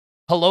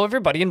Hello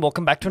everybody and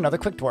welcome back to another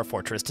quick Dwarf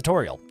Fortress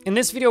tutorial. In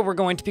this video we're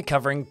going to be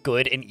covering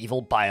good and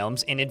evil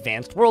biomes in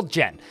Advanced World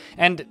Gen,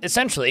 and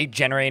essentially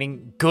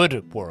generating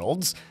good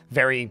worlds,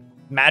 very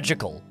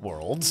magical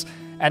worlds,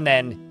 and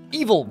then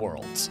evil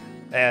worlds,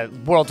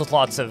 worlds with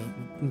lots of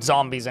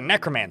zombies and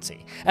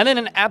necromancy, and then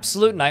an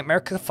absolute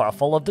nightmare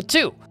kerfuffle of the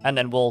two, and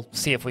then we'll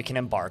see if we can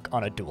embark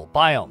on a dual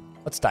biome.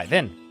 Let's dive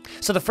in.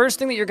 So the first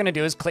thing that you're going to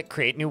do is click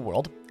Create New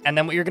World, and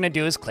then what you're going to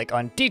do is click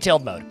on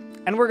Detailed Mode.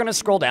 And we're going to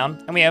scroll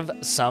down, and we have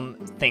some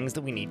things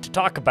that we need to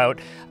talk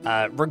about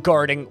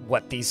regarding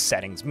what these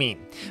settings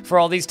mean. For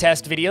all these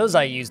test videos,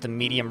 I use the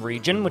medium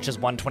region, which is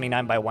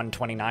 129 by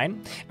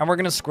 129, and we're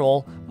going to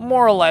scroll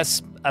more or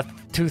less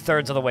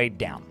 2/3 of the way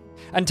down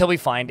until we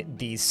find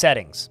these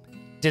settings.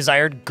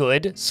 Desired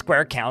good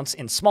square counts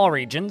in small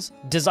regions,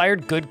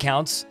 desired good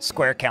counts,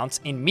 square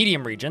counts in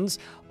medium regions,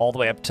 all the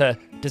way up to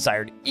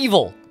desired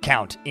evil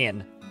count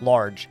in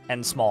large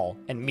and small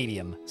and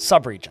medium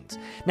subregions.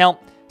 Now,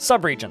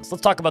 subregions,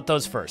 let's talk about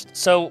those first.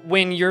 So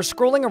when you're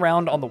scrolling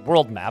around on the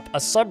world map, a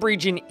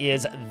subregion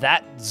is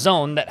that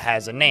zone that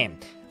has a name.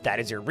 That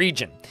is your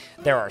region.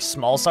 There are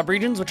small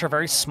subregions, which are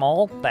very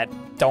small, that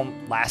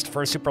don't last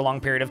for a super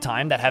long period of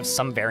time, that have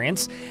some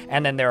variance,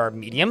 and then there are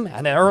medium,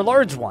 and there are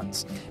large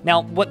ones.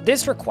 Now, what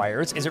this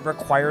requires is it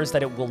requires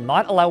that it will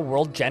not allow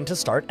World Gen to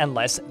start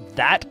unless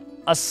that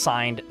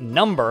assigned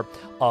number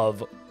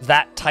of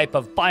that type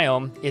of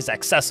biome is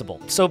accessible.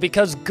 So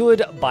because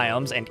good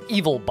biomes and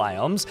evil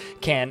biomes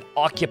can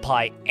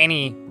occupy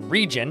any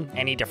region,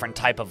 any different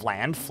type of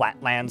land,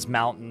 flatlands,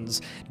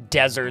 mountains,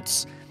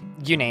 deserts,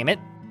 you name it,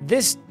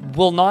 this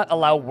will not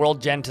allow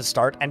World Gen to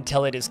start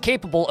until it is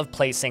capable of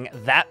placing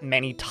that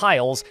many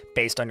tiles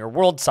based on your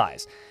world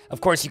size.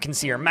 Of course, you can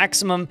see your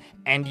maximum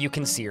and you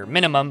can see your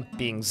minimum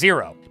being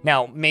 0.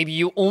 Now, maybe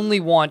you only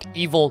want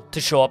evil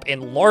to show up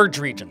in large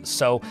regions,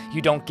 so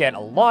you don't get a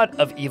lot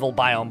of evil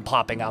biome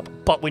popping up,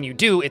 but when you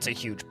do, it's a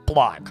huge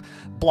block.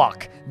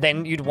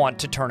 Then you'd want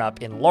to turn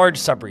up in large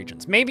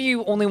subregions. Maybe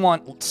you only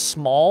want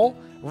small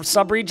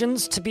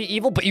subregions to be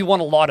evil, but you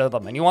want a lot of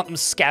them, and you want them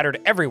scattered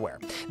everywhere.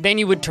 Then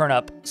you would turn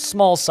up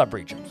small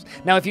subregions.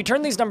 Now, if you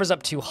turn these numbers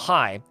up too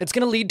high, it's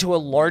going to lead to a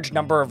large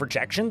number of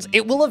rejections.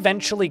 It will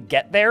eventually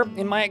get there,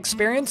 in my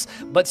experience,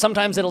 but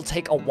sometimes it'll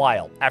take a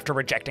while after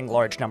rejecting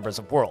large numbers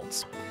of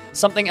worlds.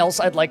 Something else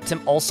I'd like to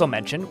also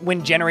mention,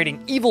 when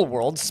generating evil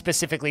worlds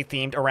specifically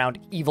themed around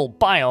evil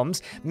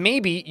biomes,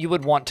 maybe you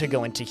would want to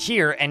go into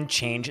here and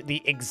change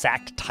the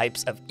exact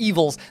types of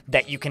evils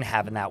that you can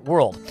have in that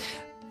world.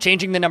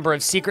 Changing the number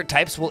of secret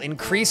types will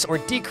increase or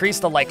decrease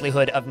the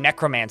likelihood of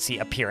necromancy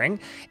appearing.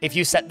 If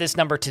you set this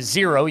number to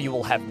 0, you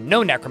will have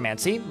no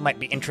necromancy. Might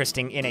be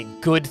interesting in a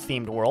good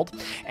themed world.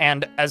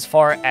 And as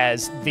far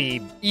as the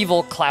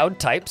evil cloud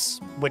types,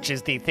 which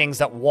is the things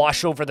that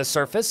wash over the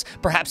surface,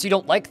 perhaps you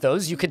don't like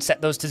those. You could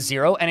set those to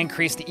 0 and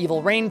increase the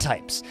evil rain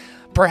types.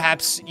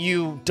 Perhaps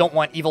you don't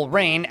want evil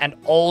rain and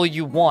all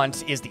you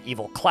want is the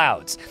evil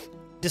clouds.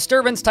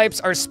 Disturbance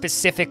types are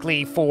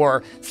specifically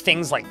for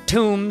things like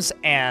tombs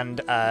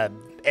and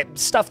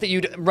stuff that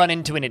you'd run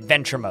into in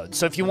adventure mode.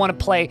 So if you want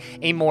to play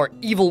a more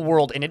evil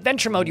world in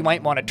adventure mode, you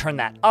might want to turn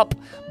that up,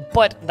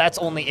 but that's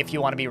only if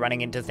you want to be running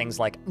into things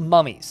like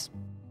mummies.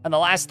 And the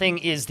last thing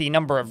is the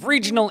number of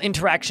regional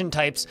interaction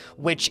types,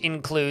 which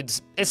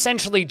includes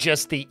essentially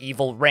just the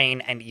evil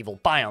rain and evil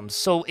biomes.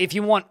 So if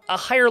you want a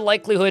higher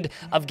likelihood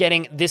of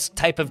getting this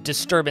type of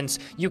disturbance,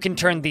 you can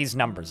turn these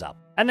numbers up.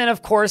 And then,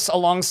 of course,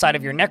 alongside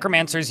of your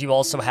necromancers, you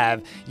also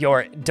have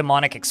your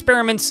demonic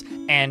experiments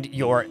and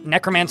your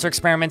necromancer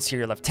experiments,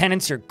 your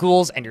lieutenants, your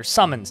ghouls, and your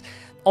summons.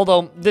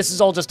 Although this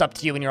is all just up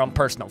to you and your own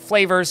personal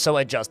flavor, so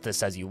adjust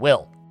this as you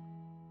will.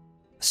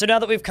 So now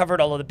that we've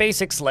covered all of the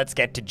basics, let's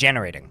get to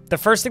generating. The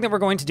first thing that we're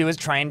going to do is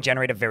try and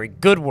generate a very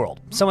good world.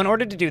 So in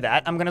order to do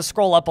that, I'm going to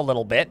scroll up a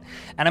little bit,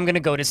 and I'm going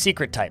to go to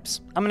secret types.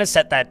 I'm going to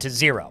set that to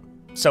 0.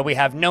 So we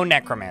have no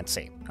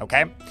necromancy,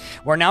 okay?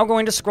 We're now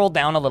going to scroll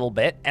down a little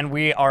bit, and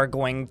we are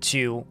going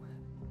to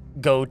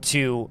go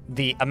to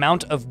the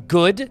amount of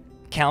good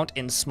count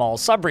in small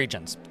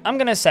subregions. I'm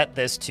going to set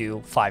this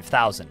to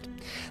 5,000.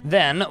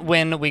 Then,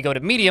 when we go to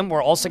medium,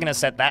 we're also going to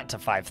set that to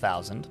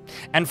 5,000.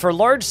 And for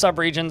large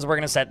subregions, we're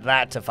going to set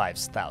that to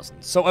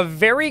 5,000. So a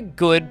very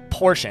good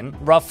portion,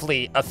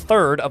 roughly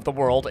 1/3 of the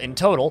world in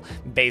total,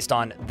 based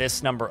on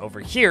this number over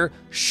here,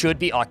 should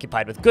be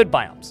occupied with good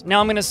biomes. Now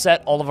I'm going to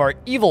set all of our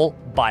evil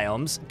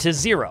biomes to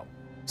 0.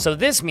 So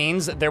this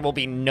means there will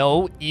be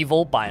no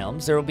evil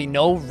biomes, there will be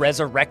no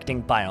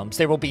resurrecting biomes,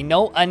 there will be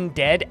no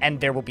undead, and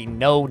there will be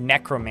no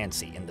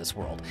necromancy in this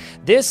world.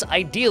 This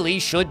ideally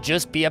should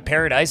just be a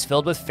paradise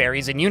filled with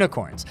fairies and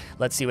unicorns.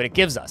 Let's see what it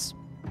gives us.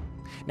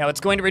 Now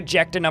it's going to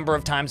reject a number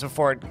of times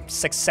before it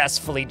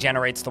successfully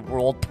generates the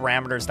world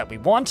parameters that we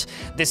want.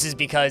 This is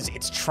because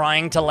it's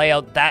trying to lay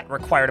out that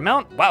required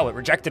amount. Wow, it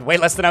rejected way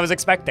less than I was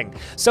expecting.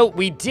 So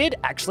we did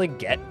actually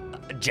get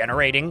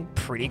generating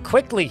pretty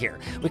quickly here.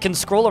 We can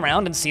scroll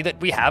around and see that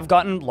we have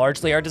gotten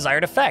largely our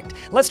desired effect.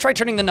 Let's try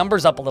turning the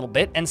numbers up a little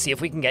bit and see if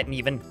we can get an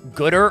even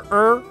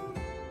gooder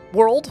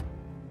world.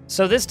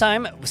 So this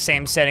time,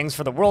 same settings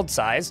for the world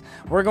size,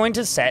 we're going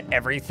to set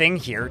everything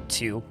here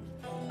to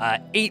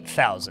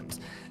 8,000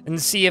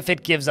 and see if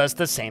it gives us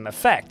the same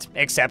effect,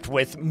 except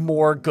with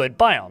more good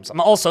biomes.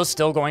 I'm also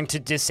still going to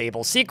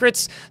disable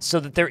secrets so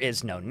that there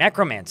is no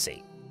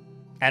necromancy.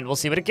 And we'll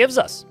see what it gives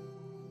us.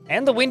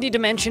 And the windy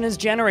dimension is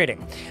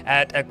generating.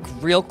 At a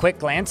real quick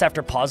glance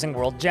after pausing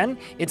World Gen,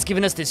 it's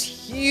given us this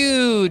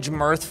huge,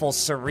 mirthful,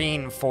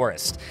 serene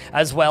forest,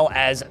 as well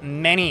as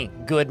many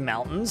good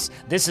mountains.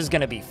 This is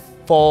gonna be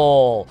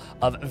full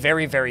of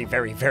very, very,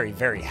 very, very,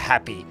 very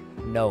happy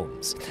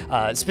gnomes.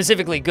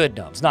 Specifically good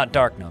gnomes, not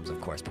dark gnomes, of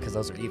course, because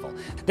those are evil.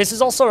 This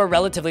is also a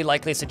relatively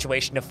likely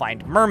situation to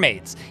find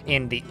mermaids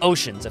in the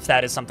oceans, if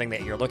that is something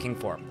that you're looking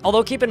for.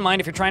 Although keep in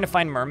mind, if you're trying to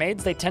find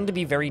mermaids, they tend to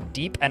be very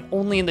deep and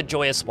only in the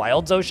Joyous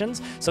Wilds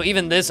oceans, so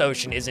even this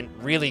ocean isn't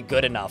really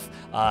good enough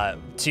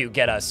to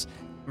get us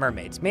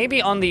mermaids.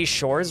 Maybe on these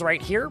shores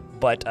right here,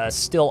 but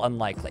still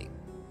unlikely.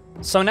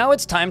 So now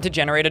it's time to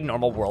generate a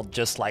normal world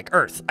just like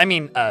Earth. I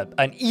mean,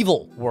 an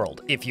evil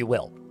world, if you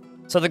will.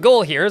 So the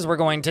goal here is we're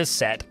going to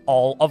set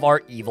all of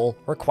our evil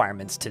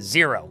requirements to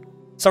 0.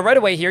 So right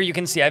away here, you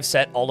can see I've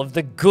set all of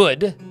the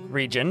good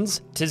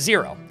regions to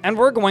 0. And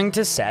we're going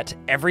to set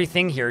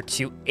everything here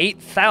to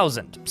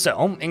 8,000.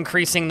 So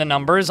increasing the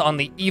numbers on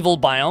the evil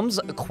biomes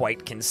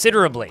quite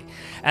considerably.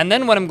 And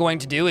then what I'm going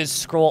to do is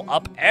scroll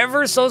up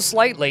ever so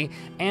slightly,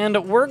 and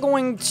we're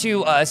going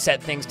to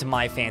set things to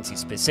my fancy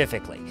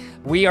specifically.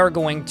 We are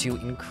going to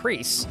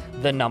increase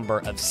the number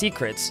of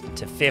secrets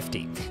to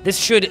 50. This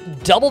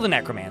should double the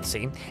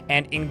necromancy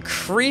and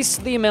increase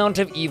the amount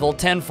of evil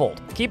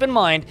tenfold. Keep in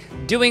mind,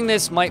 doing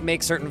this might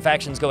make certain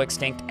factions go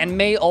extinct and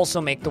may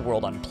also make the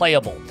world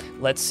unplayable.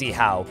 Let's see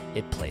how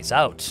it plays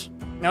out.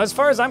 Now, as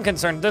far as I'm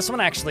concerned, this one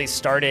actually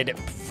started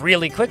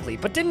really quickly,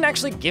 but didn't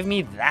actually give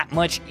me that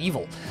much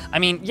evil. I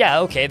mean, yeah,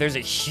 okay, there's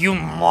a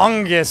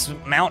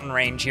humongous mountain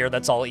range here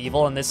that's all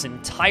evil, and this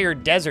entire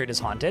desert is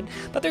haunted,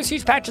 but there's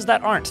huge patches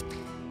that aren't.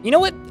 You know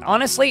what?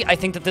 Honestly, I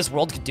think that this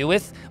world could do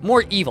with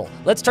more evil.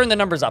 Let's turn the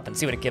numbers up and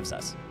see what it gives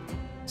us.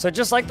 So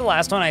just like the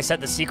last one, I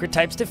set the secret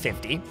types to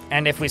 50,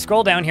 and if we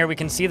scroll down here, we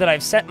can see that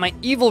I've set my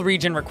evil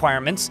region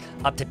requirements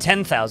up to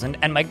 10,000,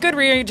 and my good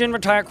region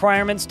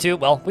requirements to,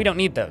 well, we don't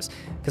need those,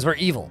 because we're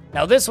evil.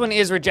 Now this one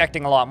is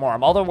rejecting a lot more.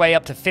 I'm all the way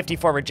up to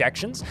 54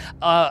 rejections.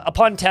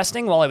 Upon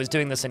testing, while I was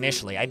doing this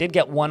initially, I did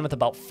get one with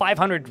about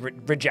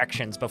 500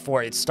 rejections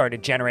before it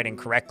started generating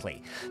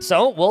correctly.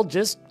 So we'll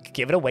just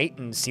give it a wait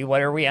and see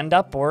where we end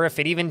up, or if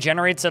it even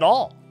generates at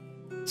all.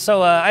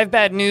 So I have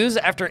bad news.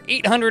 After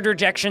 800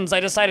 rejections, I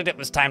decided it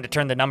was time to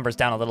turn the numbers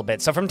down a little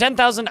bit. So from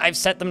 10,000, I've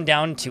set them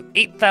down to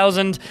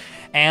 8,000,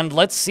 and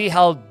let's see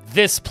how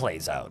this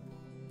plays out.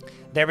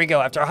 There we go.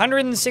 After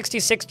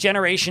 166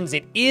 generations,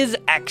 it is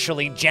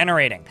actually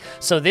generating.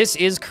 So this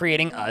is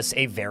creating us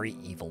a very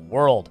evil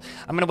world.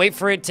 I'm going to wait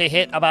for it to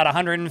hit about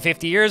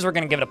 150 years. We're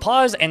going to give it a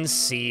pause and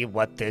see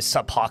what this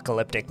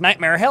apocalyptic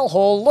nightmare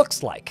hellhole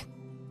looks like.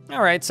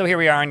 All right, so here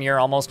we are in year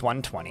almost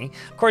 120.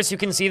 Of course, you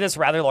can see this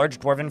rather large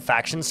dwarven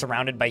faction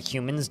surrounded by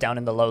humans down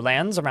in the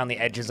lowlands around the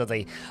edges of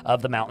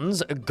the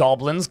mountains.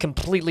 Goblins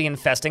completely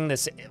infesting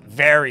this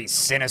very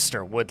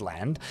sinister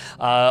woodland.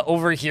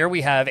 Over here,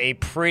 we have a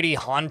pretty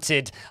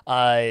haunted,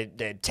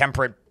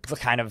 temperate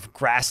kind of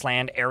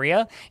grassland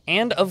area,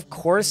 and of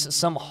course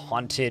some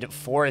haunted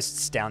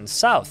forests down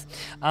south.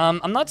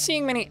 I'm not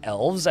seeing many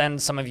elves,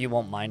 and some of you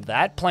won't mind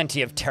that.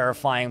 Plenty of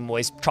terrifying,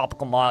 moist,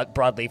 tropical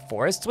broadleaf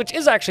forests, which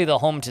is actually the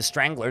home to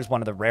stranglers,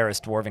 one of the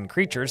rarest dwarven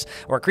creatures,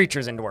 or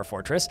creatures in Dwarf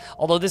Fortress,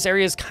 although this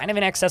area is kind of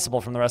inaccessible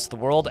from the rest of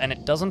the world, and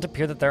it doesn't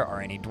appear that there are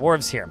any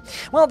dwarves here.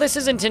 Well, this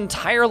isn't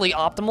entirely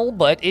optimal,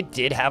 but it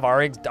did have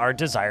our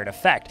desired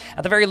effect.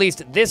 At the very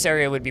least, this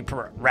area would be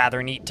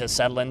rather neat to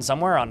settle in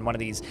somewhere on one of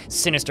these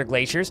sinister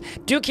glaciers.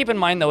 Do keep in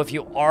mind, though, if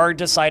you are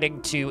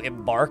deciding to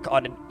embark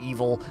on an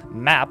evil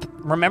map,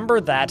 remember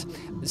that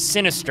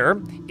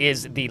Sinister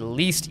is the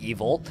least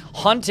evil,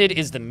 Haunted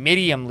is the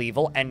medium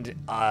evil, and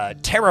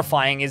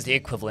Terrifying is the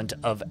equivalent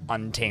of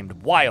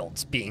Untamed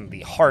Wilds, being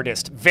the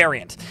hardest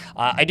variant.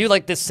 I do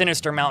like this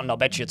Sinister mountain. I'll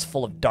bet you it's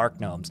full of dark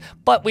gnomes.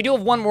 But we do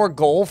have one more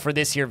goal for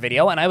this here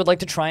video, and I would like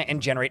to try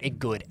and generate a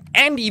good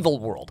and evil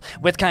world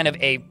with kind of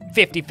a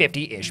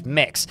 50-50-ish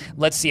mix.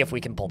 Let's see if we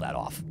can pull that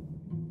off.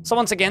 So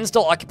once again,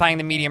 still occupying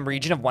the medium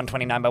region of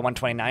 129 by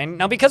 129.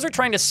 Now, because we're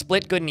trying to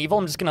split good and evil,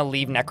 I'm just going to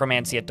leave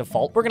necromancy at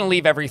default. We're going to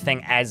leave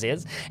everything as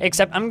is,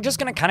 except I'm just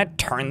going to kind of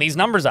turn these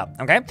numbers up,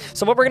 okay?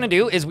 So what we're going to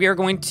do is we are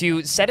going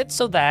to set it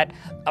so that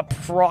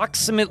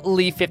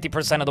approximately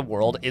 50% of the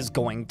world is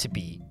going to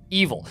be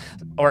evil,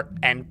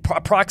 and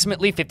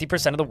approximately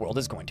 50% of the world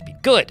is going to be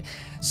good.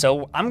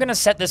 So I'm going to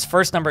set this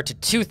first number to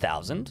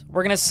 2,000.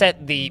 We're going to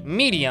set the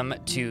medium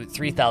to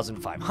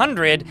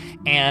 3,500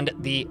 and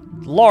the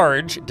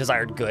large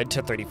desired good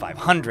to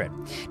 3,500.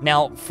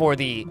 Now for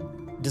the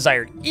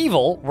desired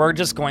evil, we're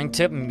just going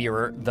to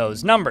mirror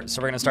those numbers.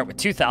 So we're going to start with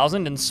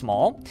 2,000 in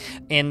small.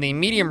 In the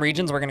medium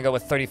regions, we're going to go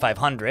with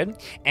 3,500.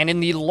 And in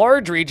the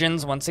large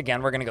regions, once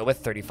again, we're going to go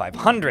with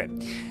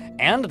 3,500.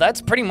 And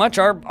that's pretty much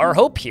our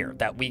hope here,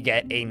 that we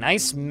get a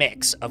nice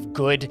mix of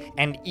good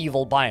and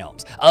evil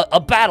biomes. A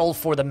battle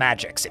for the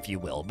magics, if you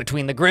will,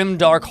 between the grim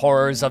dark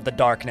horrors of the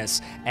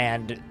darkness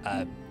and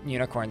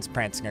unicorns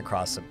prancing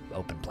across an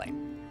open plain.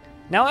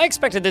 Now, I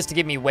expected this to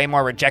give me way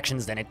more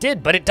rejections than it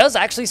did, but it does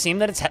actually seem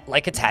that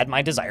it's had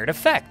my desired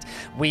effect.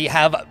 We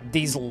have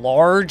these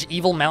large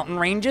evil mountain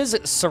ranges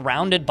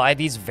surrounded by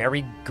these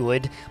very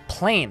good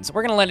plains.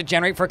 We're gonna let it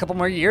generate for a couple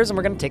more years, and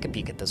we're gonna take a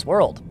peek at this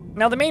world.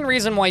 Now, the main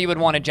reason why you would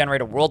want to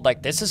generate a world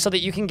like this is so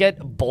that you can get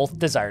both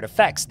desired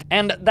effects.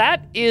 And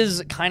that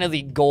is kind of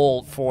the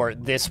goal for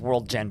this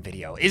world gen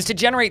video, is to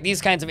generate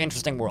these kinds of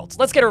interesting worlds.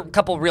 Let's get a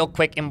couple real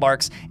quick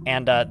embarks,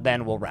 and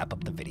then we'll wrap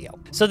up the video.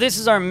 So this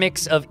is our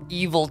mix of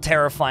evil,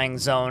 terrifying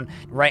zone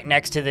right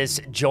next to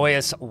this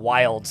joyous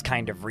wilds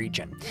kind of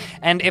region.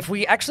 And if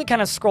we actually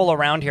kind of scroll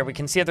around here, we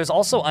can see that there's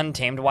also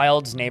untamed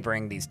wilds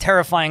neighboring these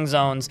terrifying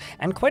zones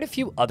and quite a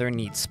few other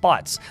neat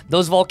spots.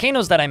 Those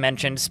volcanoes that I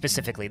mentioned,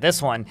 specifically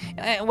this one,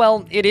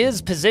 well, it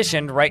is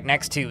positioned right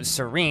next to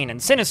Serene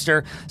and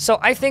Sinister, so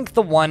I think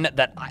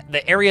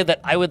the area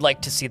that I would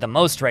like to see the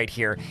most right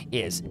here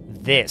is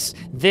this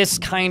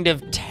kind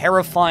of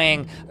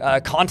terrifying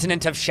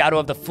continent of Shadow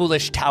of the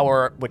Foolish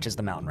Tower, which is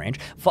the mountain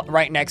range,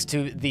 right next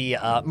to the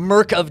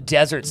Murk of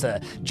Deserts,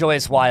 the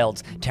Joyous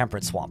Wilds,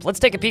 Temperate Swamp. Let's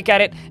take a peek at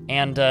it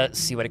and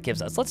see what it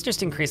gives us. Let's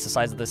just increase the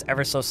size of this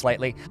ever so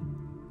slightly.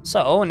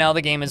 So now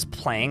the game is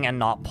playing and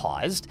not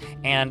paused,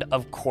 and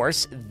of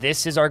course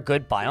this is our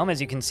good biome.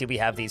 As you can see, we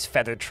have these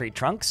feathered tree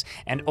trunks,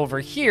 and over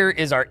here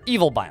is our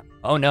evil biome.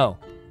 Oh no.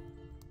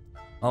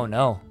 Oh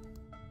no.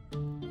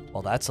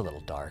 Well, that's a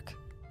little dark.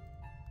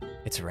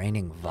 It's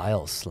raining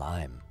vile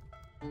slime.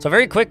 So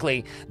very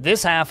quickly,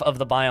 this half of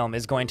the biome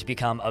is going to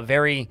become a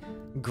very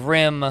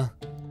grim,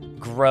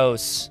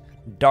 gross,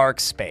 dark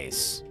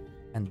space,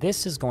 and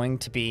this is going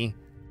to be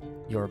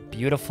your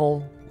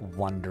beautiful,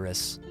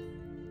 wondrous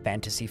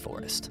fantasy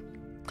forest.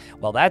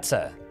 Well, that's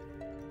a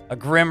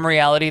grim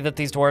reality that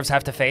these dwarves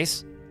have to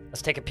face.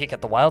 Let's take a peek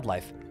at the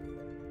wildlife.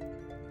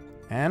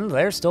 And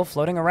they're still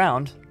floating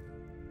around.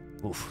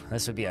 Oof,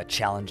 this would be a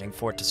challenging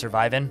fort to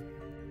survive in.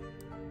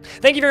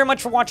 Thank you very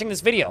much for watching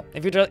this video.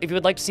 If you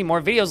would like to see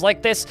more videos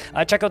like this,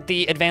 check out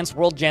the Advanced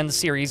World Gen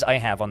series I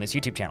have on this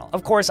YouTube channel.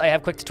 Of course, I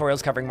have quick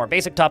tutorials covering more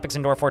basic topics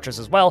in Dwarf Fortress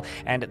as well,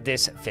 and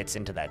this fits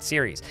into that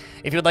series.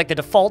 If you would like the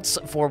defaults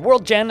for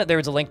World Gen, there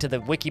is a link to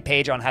the wiki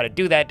page on how to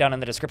do that down in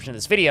the description of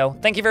this video.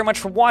 Thank you very much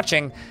for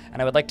watching,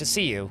 and I would like to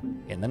see you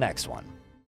in the next one.